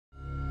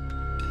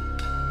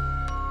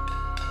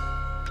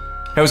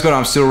Hey, what's going on?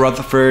 I'm Steele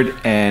Rutherford,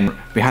 and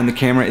behind the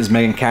camera is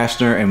Megan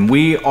Kastner, and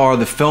we are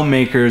the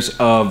filmmakers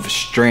of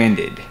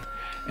Stranded.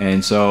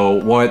 And so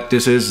what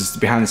this is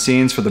behind the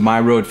scenes for the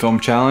My Road Film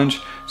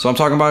Challenge. So I'm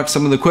talking about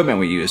some of the equipment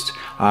we used.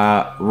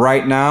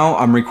 Right now,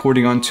 I'm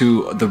recording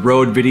onto the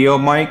Rode video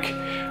mic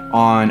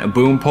on a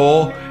boom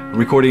pole,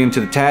 recording into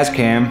the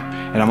Tascam,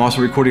 and I'm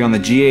also recording on the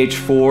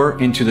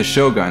GH4 into the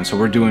Shogun. So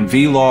we're doing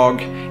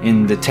Vlog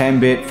in the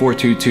 10-bit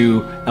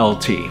 422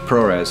 LT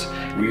ProRes.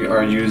 We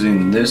are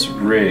using this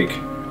rig.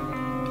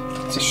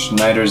 It's a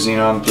Schneider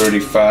Xenon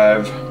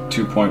 35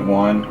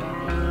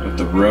 2.1 with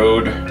the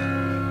Rode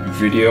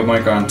video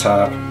mic on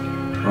top,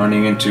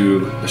 running into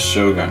the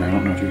Shogun. I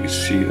don't know if you can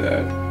see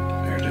that.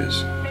 There it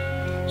is.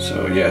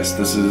 So yes,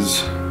 this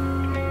is,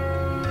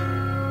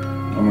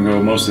 I'm gonna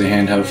go mostly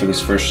handheld for this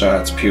first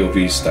shot. It's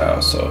POV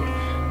style. So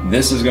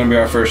this is gonna be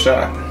our first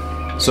shot.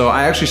 So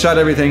I actually shot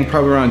everything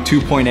probably around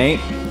 2.8,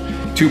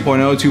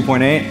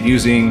 2.8,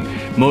 using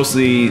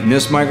mostly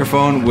this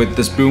microphone with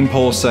this boom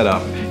pole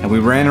setup. And we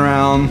ran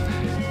around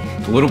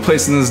a little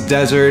place in this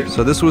desert.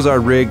 So this was our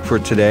rig for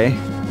today.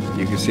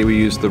 You can see we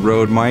used the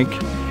Rode mic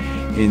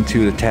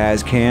into the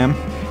Tascam,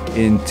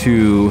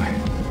 into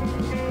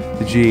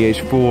the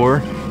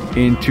GH4,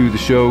 into the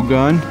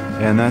Shogun,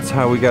 and that's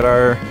how we got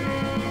our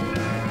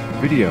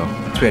video.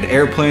 So we had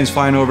airplanes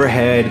flying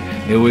overhead.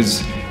 It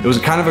was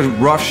kind of a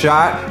rough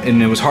shot,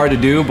 and it was hard to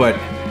do, but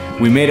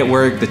we made it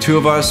work. The two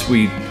of us,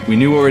 we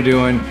knew what we were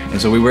doing, and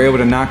so we were able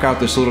to knock out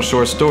this little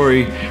short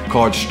story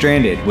called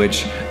Stranded,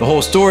 which the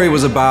whole story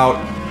was about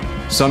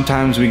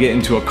sometimes we get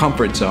into a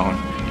comfort zone,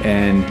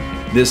 and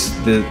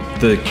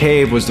the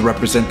cave was to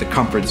represent the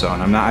comfort zone.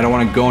 I don't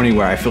want to go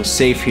anywhere. I feel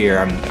safe here.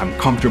 I'm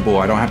comfortable.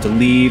 I don't have to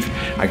leave.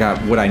 I got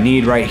what I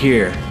need right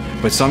here.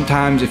 But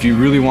sometimes if you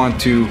really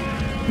want to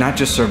not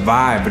just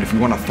survive, but if you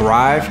want to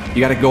thrive,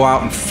 you got to go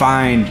out and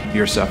find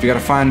yourself. You got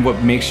to find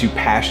what makes you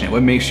passionate,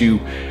 what makes you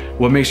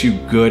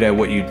good at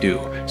what you do.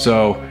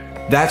 So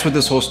that's what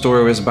this whole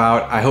story was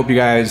about. I hope you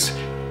guys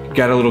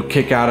got a little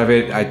kick out of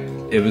it.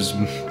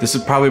 This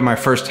is probably my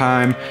first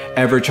time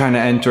ever trying to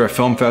enter a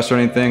film fest or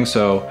anything,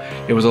 so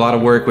it was a lot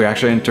of work. We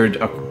actually entered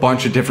a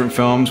bunch of different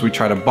films. We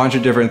tried a bunch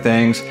of different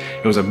things.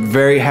 It was a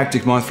very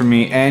hectic month for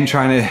me and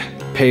trying to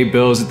pay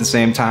bills at the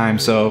same time.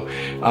 So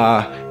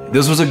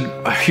this was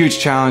a huge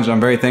challenge. I'm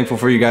very thankful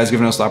for you guys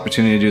giving us the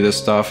opportunity to do this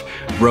stuff.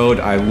 Rode,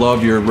 I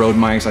love your Rode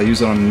mics. I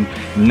use it on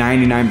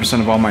 99%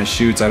 of all my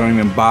shoots. I don't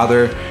even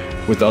bother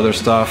with the other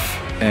stuff,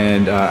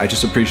 and I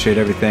just appreciate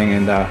everything,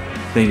 and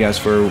thank you guys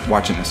for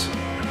watching this.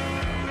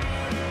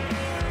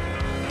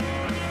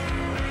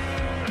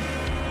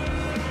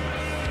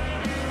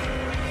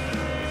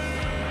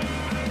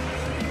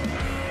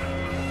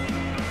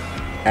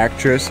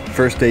 Actress,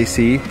 first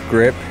AC,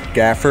 grip,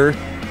 gaffer,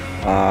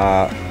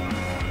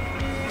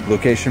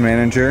 location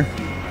manager,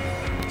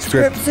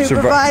 script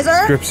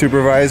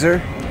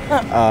supervisor,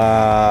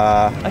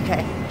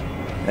 okay,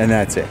 and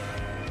that's it.